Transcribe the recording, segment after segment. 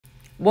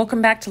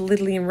Welcome back to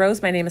LittleLee and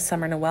Rose. My name is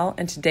Summer Noel,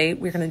 and today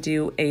we're going to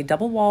do a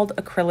double-walled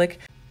acrylic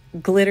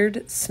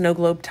glittered snow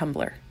globe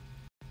tumbler.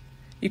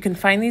 You can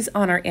find these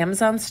on our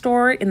Amazon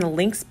store in the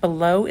links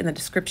below in the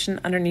description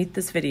underneath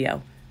this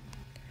video.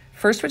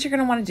 First, what you're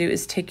going to want to do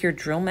is take your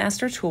Drill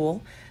Master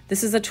tool.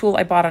 This is a tool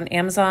I bought on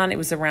Amazon. It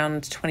was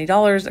around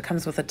 $20. It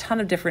comes with a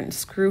ton of different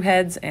screw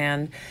heads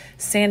and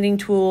sanding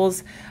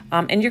tools.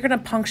 And you're going to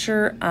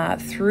puncture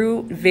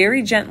through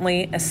very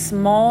gently a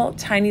small,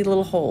 tiny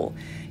little hole.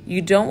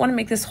 You don't want to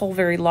make this hole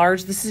very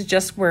large. This is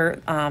just where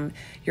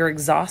your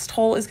exhaust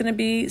hole is going to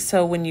be.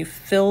 So when you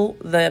fill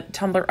the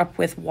tumbler up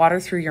with water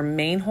through your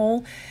main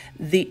hole,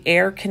 the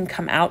air can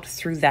come out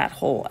through that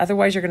hole.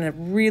 Otherwise, you're going to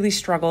really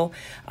struggle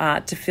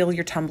to fill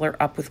your tumbler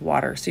up with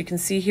water. So you can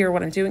see here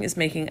what I'm doing is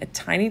making a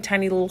tiny,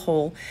 tiny little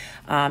hole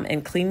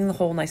and cleaning the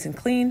hole nice and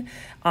clean.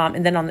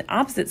 And then on the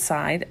opposite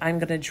side, I'm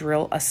going to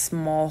drill a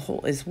small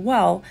hole as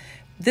well.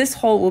 This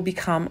hole will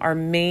become our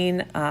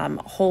main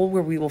hole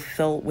where we will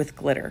fill with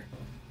glitter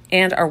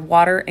and our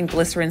water and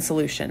glycerin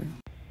solution.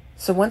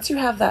 So once you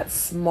have that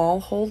small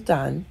hole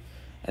done,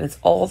 and it's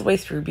all the way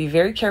through, be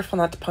very careful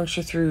not to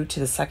puncture through to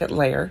the second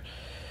layer.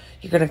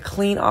 You're going to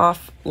clean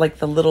off like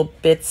the little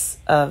bits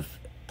of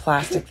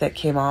plastic that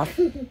came off.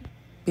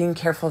 Being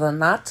careful though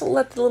not to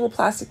let the little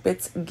plastic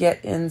bits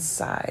get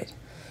inside.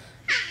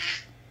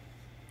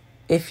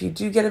 If you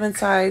do get them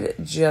inside,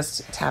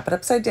 just tap it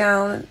upside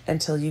down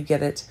until you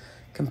get it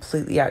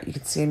completely out. You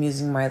can see I'm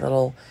using my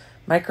little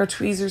micro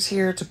tweezers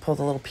here to pull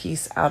the little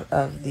piece out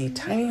of the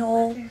tiny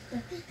hole.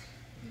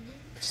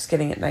 Just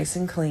getting it nice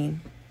and clean.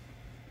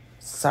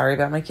 Sorry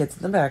about my kids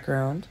in the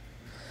background.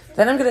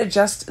 Then I'm going to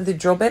adjust the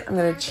drill bit. I'm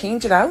going to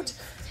change it out,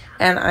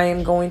 and I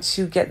am going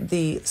to get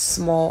the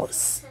small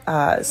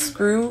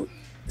screw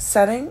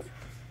setting.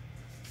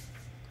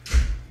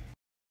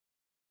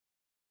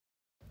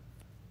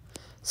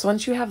 So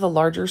once you have the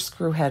larger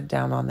screw head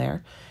down on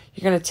there,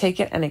 you're going to take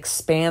it and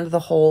expand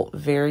the hole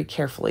very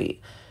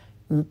carefully,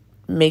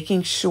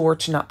 making sure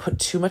to not put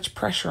too much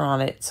pressure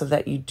on it so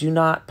that you do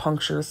not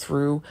puncture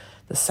through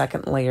the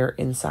second layer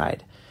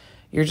inside.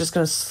 You're just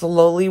going to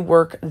slowly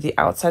work the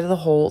outside of the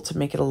hole to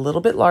make it a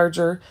little bit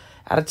larger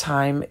at a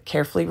time,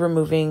 carefully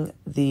removing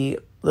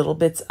the little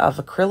bits of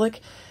acrylic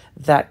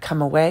that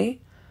come away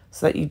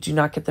so that you do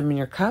not get them in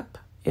your cup.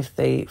 If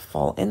they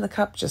fall in the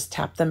cup, just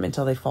tap them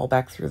until they fall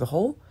back through the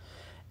hole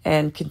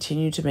and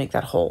continue to make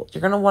that hole. You're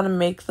going to want to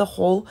make the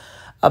hole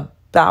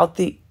about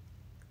the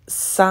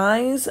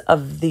size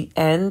of the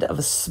end of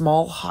a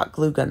small hot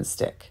glue gun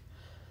stick.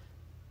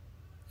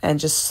 And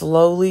just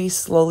slowly,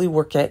 slowly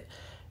work it.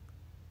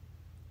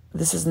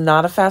 This is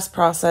not a fast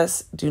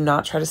process. Do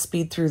not try to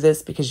speed through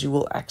this because you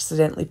will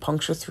accidentally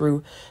puncture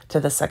through to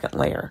the second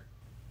layer.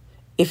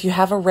 If you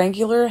have a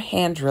regular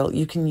hand drill,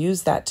 you can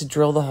use that to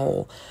drill the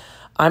hole.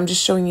 I'm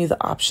just showing you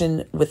the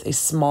option with a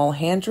small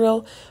hand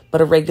drill,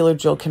 but a regular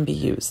drill can be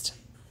used.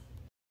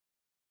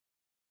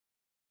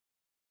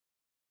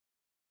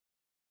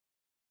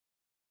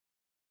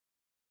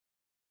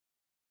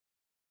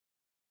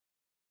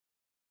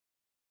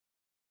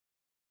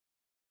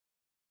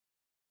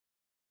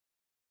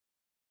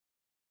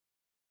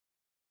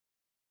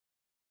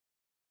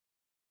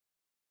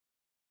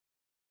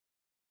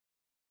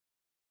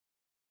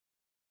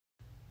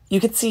 You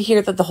can see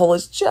here that the hole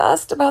is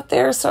just about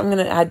there, so I'm going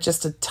to add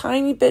just a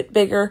tiny bit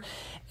bigger,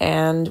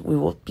 and we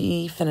will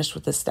be finished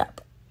with this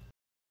step.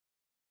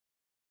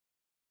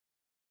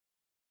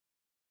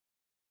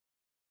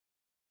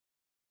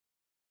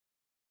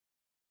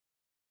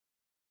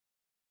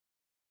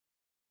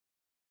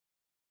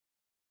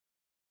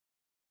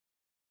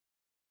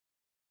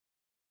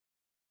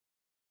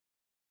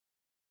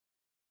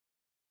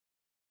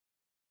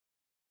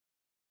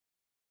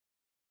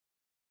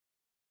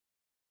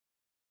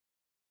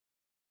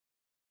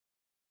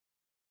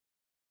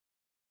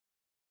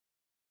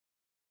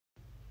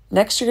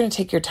 Next, you're going to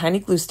take your tiny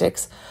glue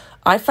sticks.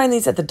 I find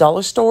these at the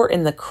dollar store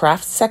in the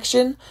craft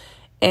section,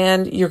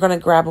 and you're going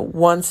to grab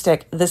one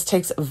stick. This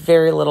takes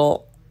very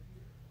little.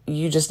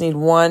 You just need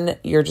one.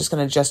 You're just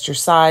going to adjust your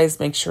size,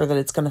 make sure that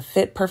it's going to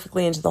fit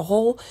perfectly into the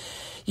hole.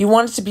 You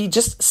want it to be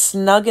just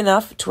snug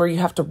enough to where you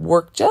have to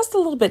work just a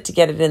little bit to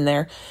get it in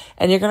there.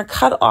 And you're going to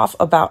cut off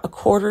about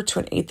 1/4 to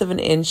 1/8 of an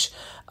inch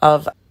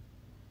of.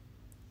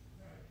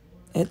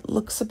 It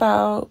looks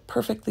about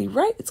perfectly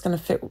right. It's going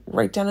to fit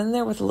right down in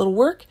there with a little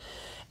work.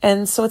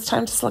 And so it's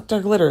time to select our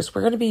glitters. We're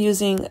going to be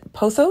using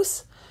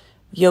Pothos,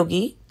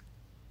 Yogi,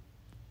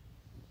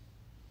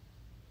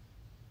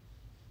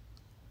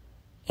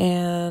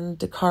 and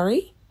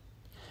Dakari.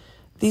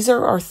 These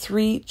are our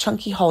 3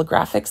 chunky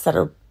holographics that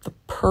are the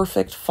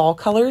perfect fall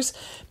colors.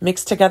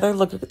 Mixed together,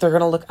 look, they're going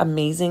to look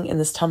amazing in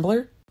this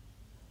tumbler.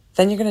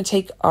 Then you're going to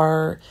take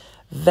our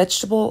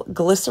vegetable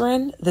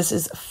glycerin. This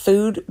is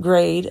food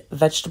grade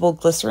vegetable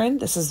glycerin.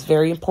 This is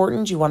very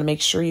important. You want to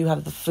make sure you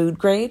have the food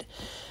grade.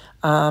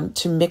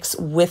 To mix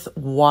with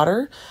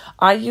water.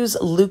 I use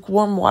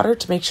lukewarm water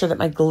to make sure that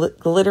my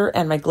glitter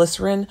and my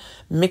glycerin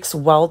mix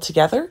well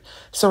together.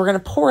 So we're going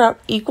to pour out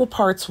equal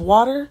parts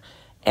water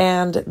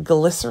and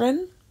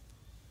glycerin.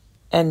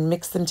 and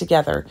mix them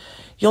together.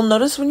 You'll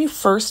notice when you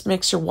first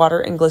mix your water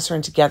and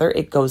glycerin together,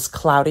 it goes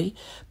cloudy,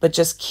 but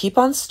just keep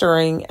on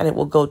stirring and it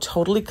will go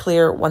totally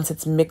clear once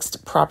it's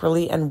mixed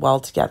properly and well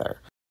together.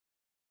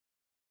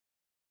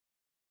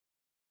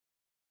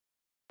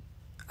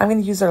 I'm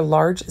going to use our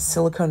large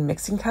silicone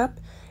mixing cup.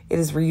 It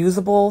is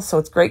reusable, so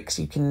it's great because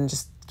you can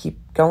just keep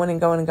going and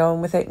going and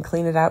going with it and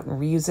clean it out and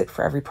reuse it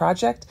for every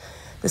project.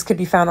 This could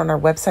be found on our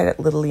website at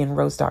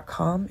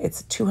LittleLeeandRose.com.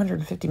 It's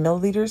 250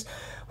 milliliters.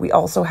 We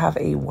also have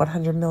a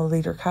 100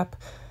 milliliter cup.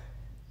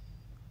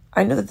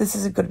 I know that this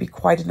isn't going to be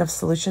quite enough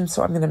solution,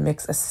 so I'm going to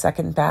mix a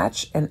second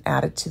batch and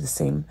add it to the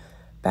same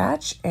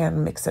batch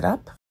and mix it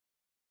up.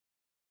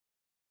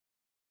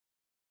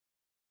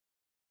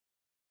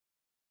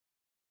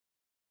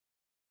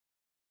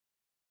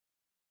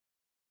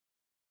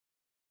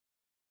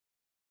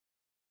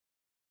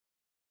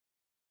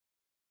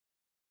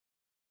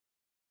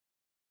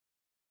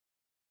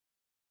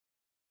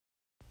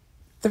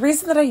 The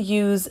reason that I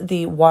use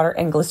the water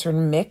and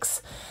glycerin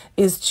mix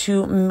is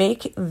to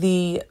make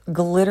the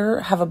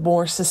glitter have a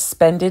more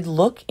suspended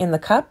look in the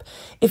cup.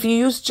 If you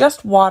use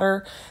just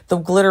water, the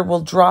glitter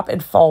will drop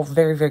and fall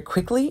very, very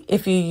quickly.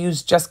 If you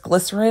use just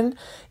glycerin,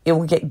 it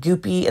will get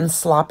goopy and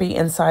sloppy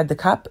inside the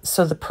cup.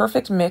 So the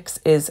perfect mix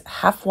is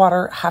half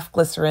water, half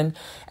glycerin.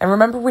 And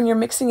remember, when you're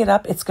mixing it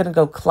up, it's going to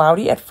go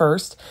cloudy at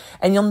first,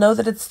 and you'll know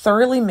that it's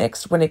thoroughly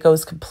mixed when it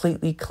goes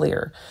completely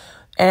clear.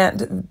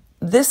 And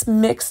this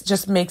mix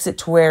just makes it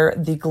to where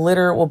the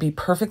glitter will be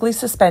perfectly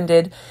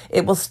suspended.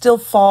 It will still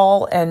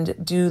fall and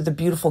do the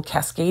beautiful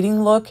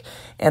cascading look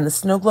and the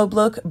snow globe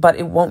look, but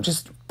it won't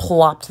just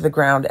plop to the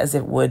ground as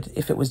it would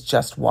if it was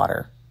just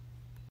water.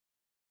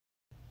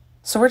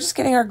 So we're just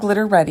getting our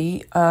glitter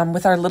ready.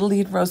 With our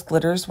LittleLee and Rose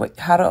glitters,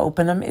 how to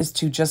open them is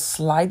to just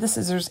slide the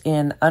scissors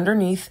in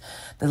underneath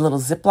the little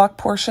Ziploc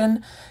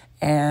portion,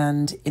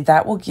 and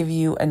that will give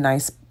you a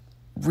nice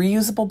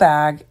reusable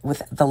bag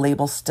with the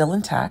label still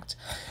intact.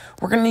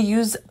 We're going to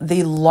use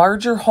the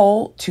larger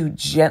hole to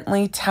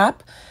gently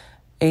tap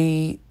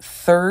a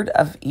third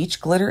of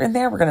each glitter in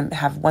there. We're going to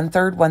have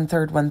 1/3,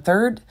 1/3,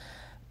 1/3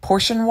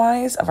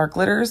 portion-wise of our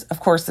glitters. Of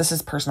course, this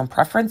is personal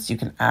preference. You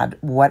can add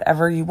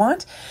whatever you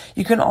want.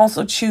 You can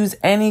also choose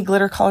any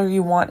glitter color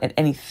you want and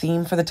any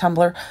theme for the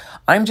tumbler.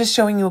 I'm just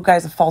showing you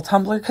guys a fall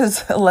tumbler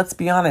because let's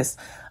be honest,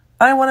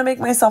 I want to make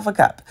myself a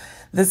cup.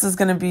 This is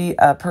going to be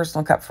a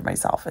personal cup for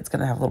myself. It's going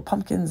to have little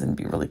pumpkins and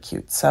be really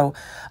cute. So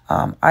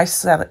I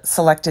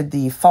selected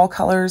the fall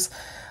colors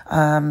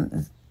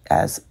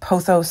as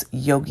Pothos,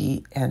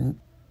 Yogi, and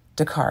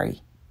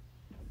Dakari.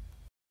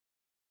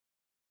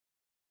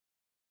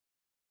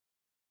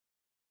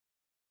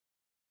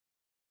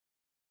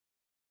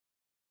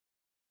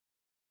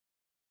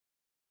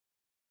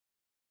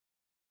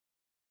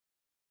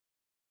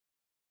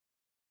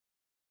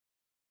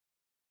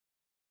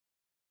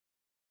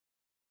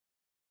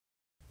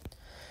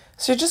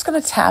 So you're just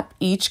going to tap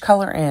each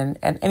color in,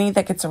 and any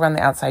that gets around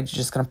the outside, you're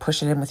just going to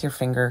push it in with your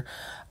finger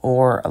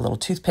or a little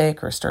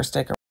toothpick or a stir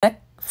stick.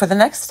 For the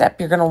next step,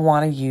 you're going to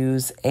want to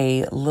use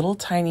a little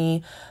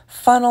tiny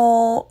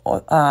funnel.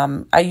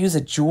 I use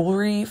a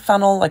jewelry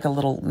funnel, like a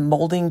little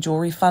molding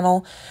jewelry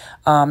funnel,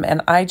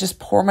 and I just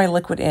pour my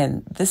liquid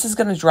in. This is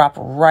going to drop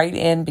right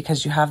in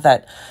because you have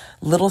that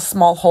little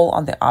small hole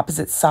on the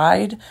opposite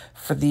side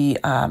for the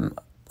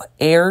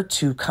air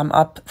to come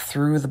up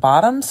through the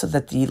bottom so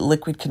that the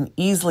liquid can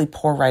easily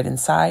pour right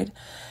inside.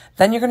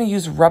 Then you're going to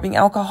use rubbing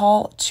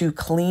alcohol to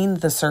clean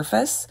the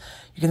surface.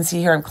 You can see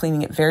here I'm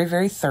cleaning it very,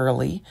 very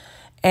thoroughly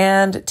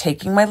and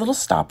taking my little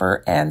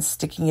stopper and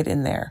sticking it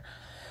in there.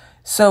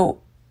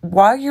 So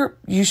while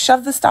you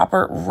shove the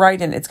stopper right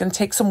in, it's going to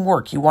take some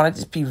work. You want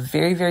it to be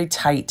very, very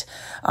tight.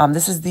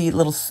 This is the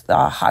little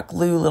hot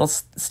glue little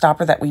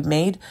stopper that we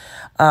made.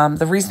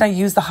 The reason I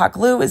use the hot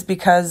glue is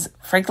because,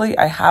 frankly,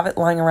 I have it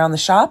lying around the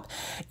shop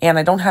and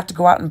I don't have to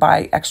go out and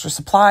buy extra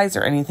supplies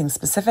or anything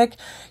specific.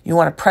 You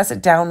want to press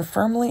it down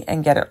firmly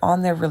and get it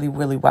on there really,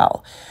 really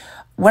well.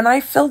 When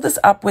I filled this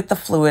up with the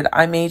fluid,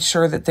 I made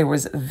sure that there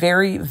was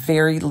very,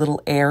 very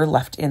little air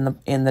left in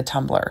the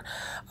tumbler.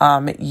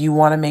 You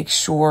want to make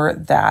sure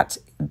that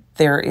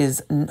there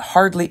is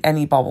hardly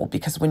any bubble,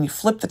 because when you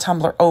flip the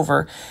tumbler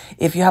over,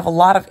 if you have a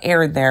lot of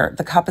air in there,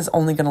 the cup is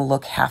only going to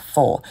look half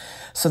full.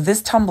 So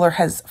this tumbler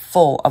has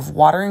full of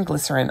water and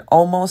glycerin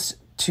almost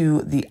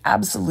to the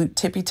absolute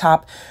tippy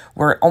top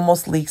where it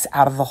almost leaks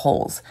out of the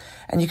holes.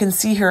 And you can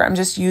see here, I'm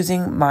just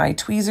using my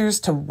tweezers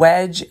to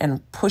wedge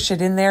and push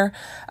it in there.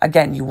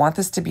 Again, you want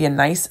this to be a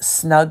nice,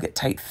 snug,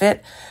 tight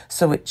fit.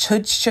 So it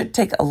should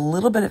take a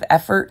little bit of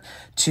effort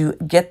to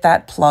get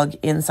that plug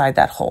inside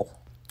that hole.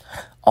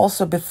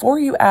 Also, before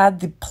you add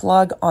the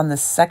plug on the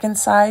second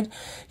side,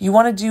 you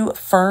want to do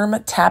firm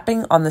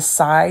tapping on the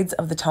sides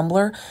of the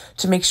tumbler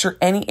to make sure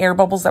any air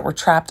bubbles that were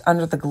trapped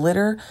under the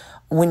glitter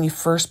when you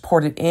first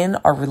poured it in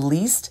are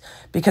released,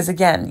 because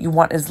again, you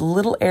want as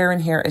little air in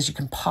here as you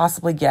can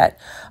possibly get.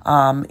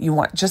 You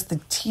want just the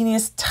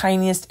teeniest,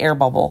 tiniest air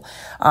bubble,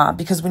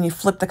 because when you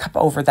flip the cup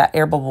over, that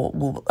air bubble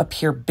will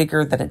appear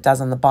bigger than it does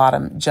on the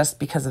bottom, just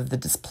because of the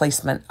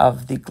displacement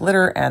of the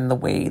glitter and the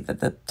way that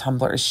the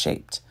tumbler is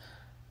shaped.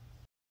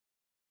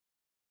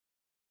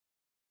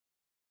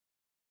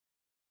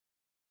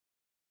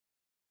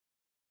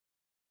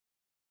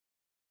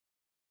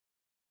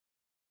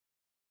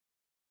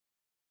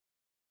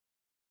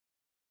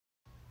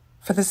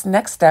 For this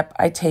next step,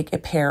 I take a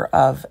pair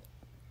of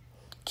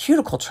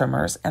cuticle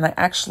trimmers and I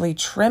actually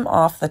trim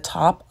off the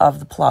top of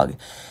the plug,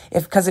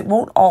 because it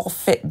won't all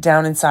fit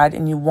down inside,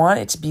 and you want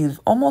it to be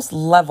almost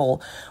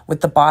level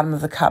with the bottom of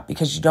the cup,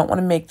 because you don't want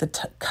to make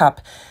the cup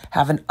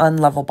have an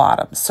unlevel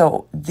bottom.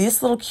 So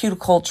these little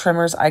cuticle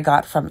trimmers I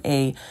got from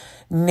a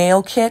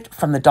nail kit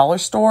from the dollar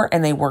store,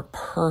 and they work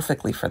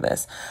perfectly for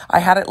this. I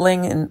had it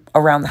laying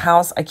around the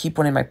house. I keep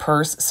one in my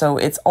purse, so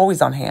it's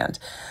always on hand.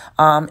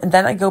 And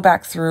then I go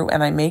back through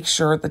and I make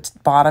sure the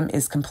bottom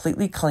is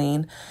completely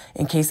clean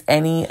in case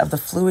any of the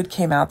fluid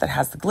came out that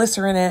has the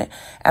glycerin in it.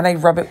 And I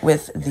rub it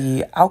with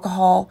the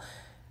alcohol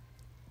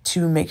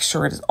to make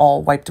sure it is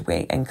all wiped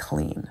away and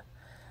clean.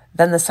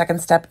 Then the second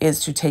step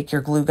is to take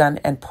your glue gun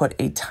and put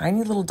a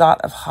tiny little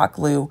dot of hot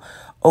glue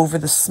over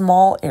the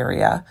small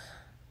area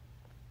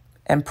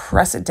and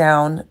press it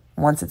down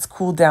once it's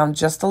cooled down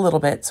just a little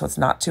bit, so it's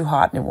not too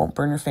hot and it won't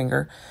burn your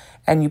finger.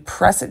 And you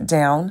press it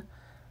down.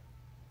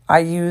 I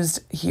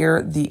used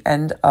here the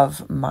end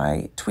of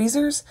my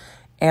tweezers,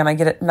 and I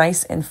get it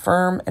nice and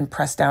firm and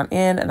press down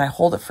in, and I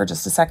hold it for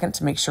just a second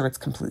to make sure it's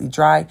completely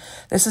dry.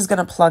 This is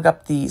going to plug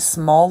up the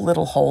small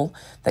little hole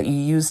that you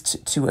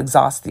used to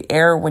exhaust the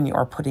air when you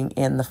are putting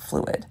in the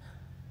fluid.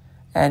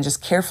 And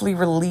just carefully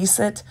release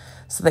it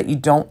so that you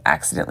don't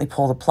accidentally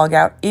pull the plug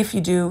out. If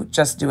you do,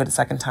 just do it a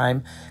second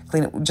time.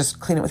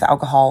 Just clean it with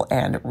alcohol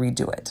and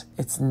redo it.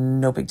 It's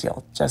no big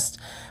deal.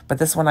 But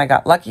this one I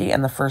got lucky,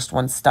 and the first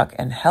one stuck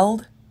and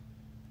held.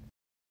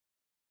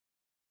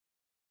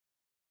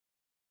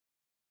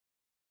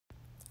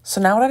 So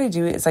now what I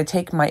do is I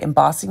take my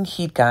embossing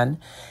heat gun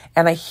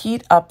and I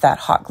heat up that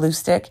hot glue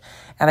stick,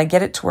 and I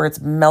get it to where it's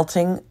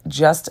melting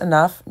just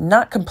enough,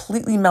 not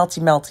completely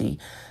melty,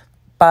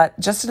 but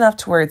just enough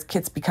to where its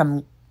kits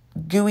become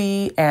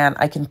gooey, and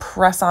I can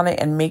press on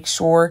it and make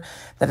sure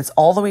that it's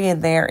all the way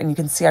in there. And you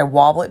can see I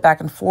wobble it back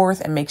and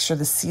forth and make sure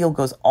the seal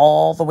goes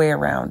all the way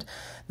around.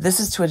 This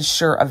is to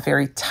ensure a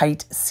very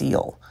tight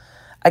seal.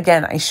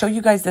 Again, I show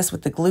you guys this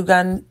with the glue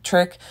gun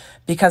trick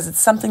because it's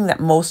something that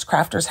most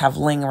crafters have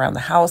laying around the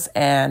house,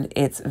 and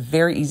it's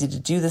very easy to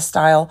do this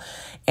style,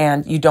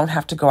 and you don't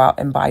have to go out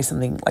and buy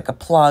something like a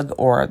plug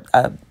or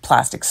a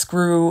plastic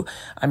screw.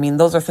 I mean,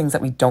 those are things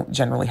that we don't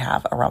generally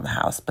have around the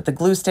house, but the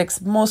glue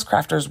sticks, most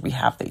crafters, we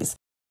have these.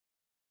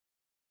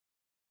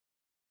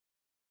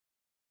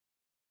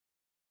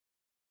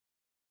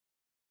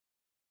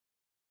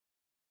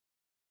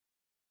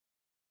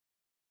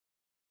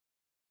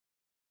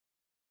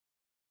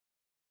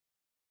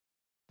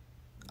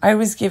 I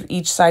always give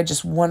each side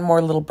just one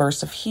more little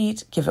burst of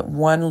heat, give it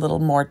one little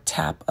more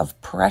tap of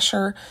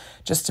pressure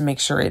just to make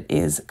sure it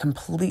is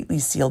completely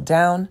sealed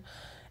down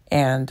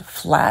and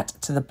flat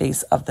to the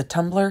base of the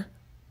tumbler.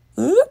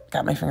 Ooh,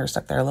 got my finger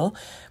stuck there a little,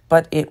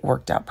 but it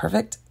worked out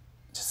perfect.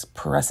 Just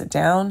press it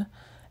down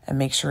and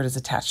make sure it is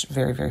attached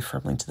very, very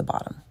firmly to the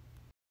bottom.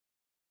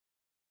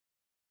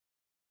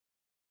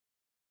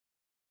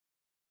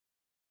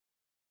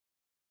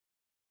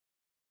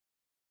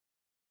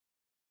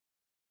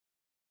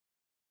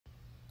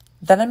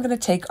 Then I'm going to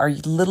take our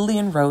LittleLee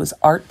and Rose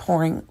art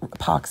pouring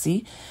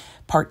epoxy,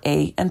 part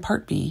A and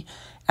part B,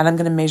 and I'm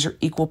going to measure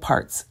equal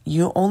parts.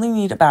 You only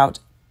need about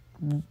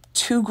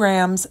 2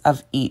 grams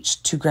of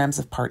each, 2 grams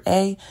of part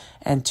A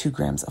and 2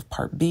 grams of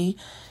part B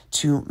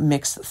to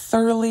mix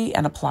thoroughly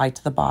and apply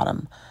to the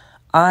bottom.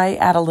 I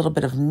add a little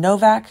bit of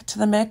Novak to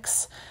the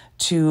mix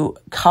to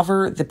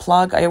cover the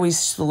plug. I always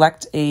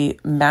select a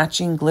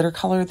matching glitter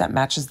color that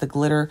matches the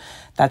glitter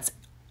that's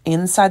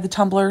inside the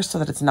tumbler so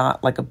that it's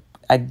not like a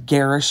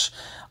garish,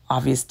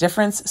 obvious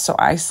difference. So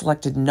I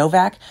selected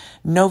Novak.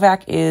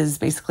 Novak is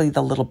basically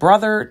the little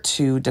brother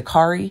to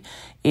Dakari.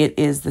 It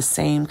is the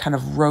same kind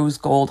of rose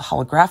gold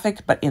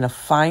holographic, but in a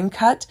fine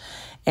cut,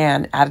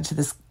 and added to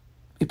this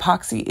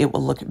epoxy, it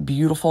will look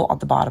beautiful at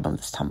the bottom of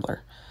this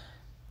tumbler.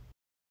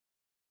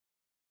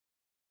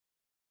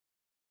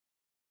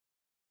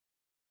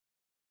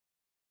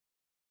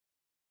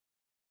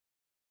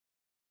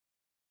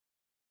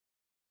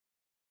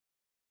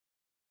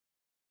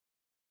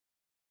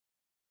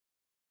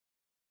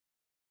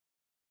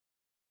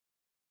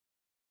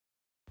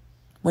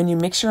 When you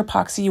mix your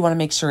epoxy, you want to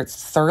make sure it's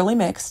thoroughly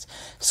mixed,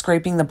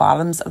 scraping the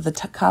bottoms of the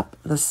cup,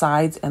 the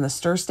sides, and the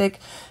stir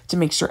stick to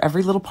make sure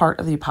every little part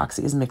of the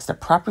epoxy is mixed up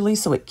properly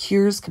so it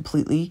cures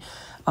completely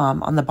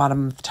on the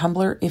bottom of the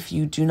tumbler. If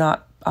you do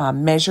not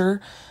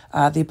measure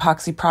the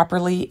epoxy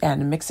properly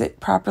and mix it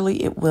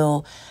properly, it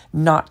will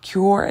not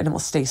cure and it will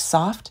stay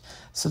soft.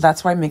 So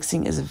that's why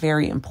mixing is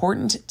very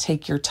important.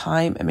 Take your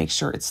time and make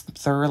sure it's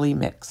thoroughly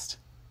mixed.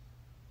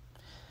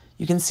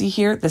 You can see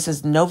here, this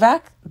is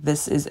Novak.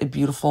 This is a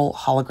beautiful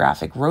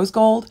holographic rose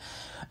gold.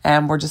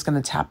 And we're just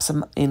going to tap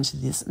some into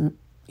this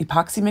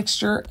epoxy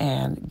mixture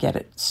and get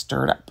it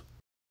stirred up.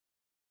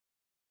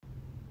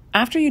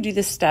 After you do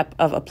this step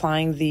of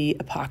applying the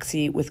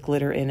epoxy with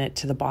glitter in it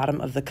to the bottom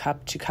of the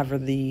cup to cover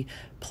the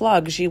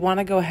plugs, you want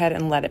to go ahead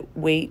and let it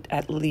wait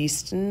at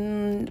least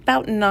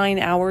about 9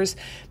 hours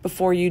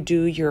before you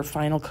do your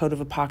final coat of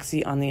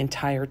epoxy on the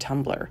entire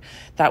tumbler.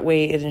 That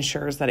way it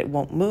ensures that it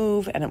won't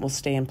move and it will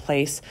stay in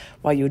place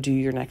while you do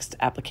your next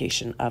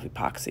application of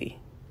epoxy.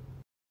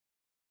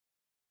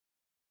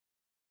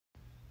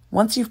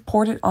 Once you've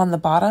poured it on the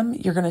bottom,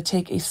 you're going to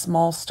take a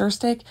small stir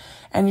stick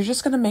and you're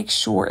just going to make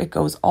sure it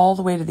goes all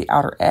the way to the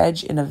outer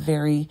edge in a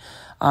very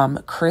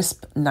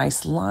crisp,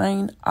 nice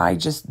line. I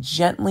just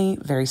gently,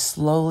 very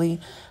slowly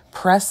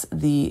press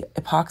the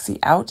epoxy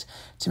out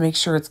to make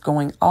sure it's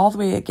going all the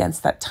way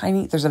against that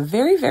tiny, there's a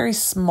very, very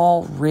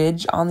small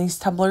ridge on these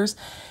tumblers,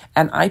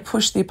 and I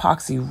push the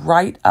epoxy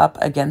right up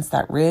against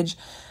that ridge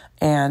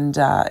and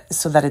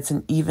so that it's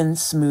an even,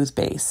 smooth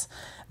base.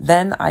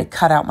 Then I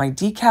cut out my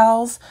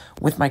decals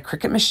with my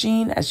Cricut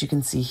machine. As you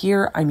can see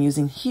here, I'm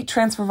using heat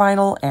transfer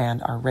vinyl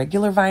and our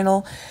regular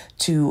vinyl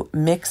to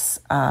mix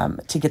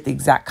to get the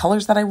exact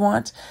colors that I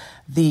want.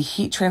 The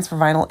heat transfer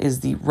vinyl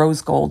is the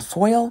rose gold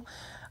foil.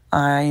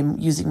 I'm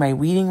using my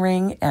weeding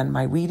ring and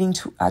my weeding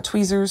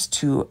tweezers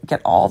to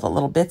get all the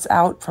little bits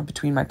out from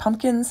between my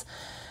pumpkins.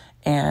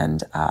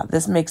 And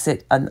this makes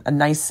it a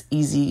nice,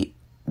 easy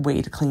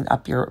way to clean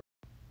up your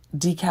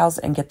decals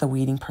and get the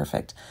weeding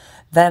perfect.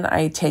 Then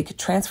I take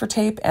transfer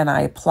tape and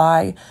I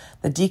apply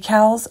the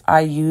decals.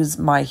 I use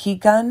my heat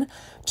gun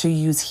to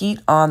use heat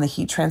on the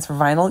heat transfer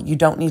vinyl. You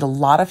don't need a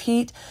lot of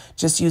heat.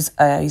 Just use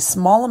a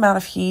small amount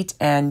of heat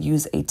and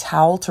use a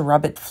towel to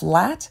rub it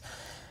flat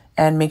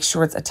and make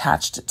sure it's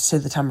attached to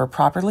the tumbler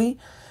properly.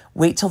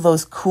 Wait till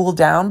those cool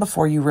down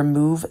before you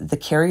remove the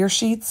carrier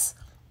sheets.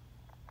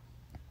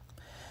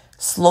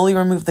 Slowly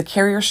remove the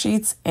carrier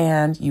sheets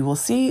and you will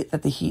see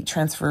that the heat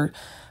transfer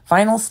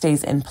vinyl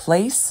stays in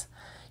place.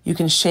 You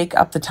can shake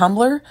up the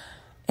tumbler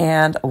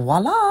and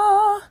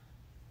voila!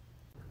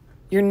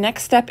 Your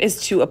next step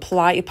is to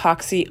apply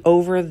epoxy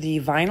over the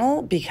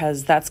vinyl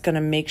because that's going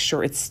to make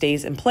sure it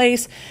stays in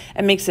place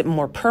and makes it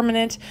more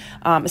permanent,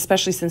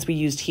 especially since we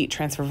used heat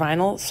transfer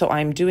vinyl. So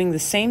I'm doing the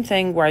same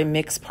thing where I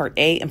mix part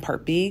A and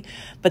part B,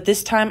 but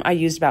this time I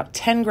used about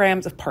 10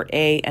 grams of part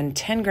A and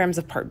 10 grams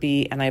of part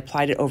B, and I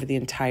applied it over the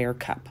entire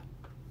cup.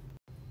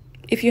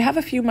 If you have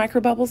a few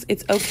microbubbles,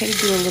 it's okay to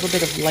do a little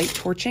bit of light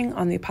torching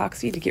on the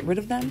epoxy to get rid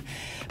of them.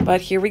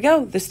 But here we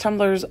go. This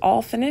tumbler is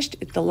all finished.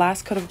 The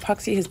last coat of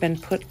epoxy has been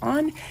put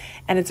on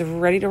and it's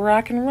ready to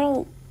rock and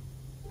roll.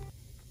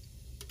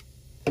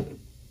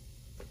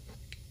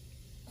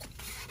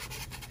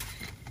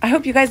 I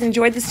hope you guys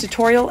enjoyed this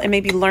tutorial and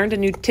maybe learned a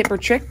new tip or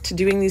trick to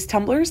doing these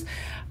tumblers.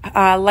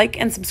 Like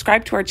and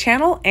subscribe to our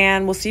channel,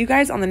 and we'll see you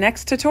guys on the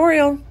next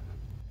tutorial.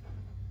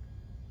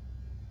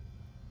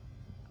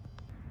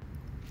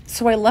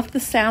 So I left the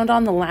sound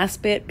on the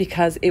last bit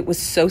because it was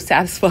so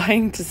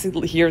satisfying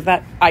to hear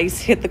that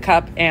ice hit the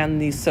cup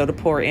and the soda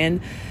pour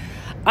in.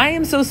 I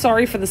am so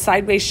sorry for the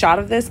sideways shot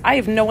of this. I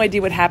have no idea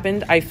what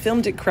happened. I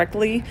filmed it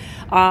correctly,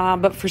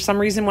 but for some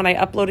reason when I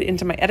upload it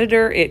into my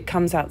editor, it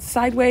comes out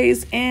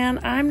sideways, and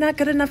I'm not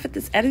good enough at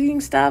this editing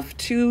stuff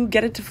to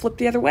get it to flip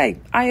the other way.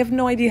 I have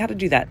no idea how to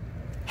do that.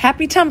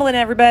 Happy tumbling,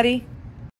 everybody.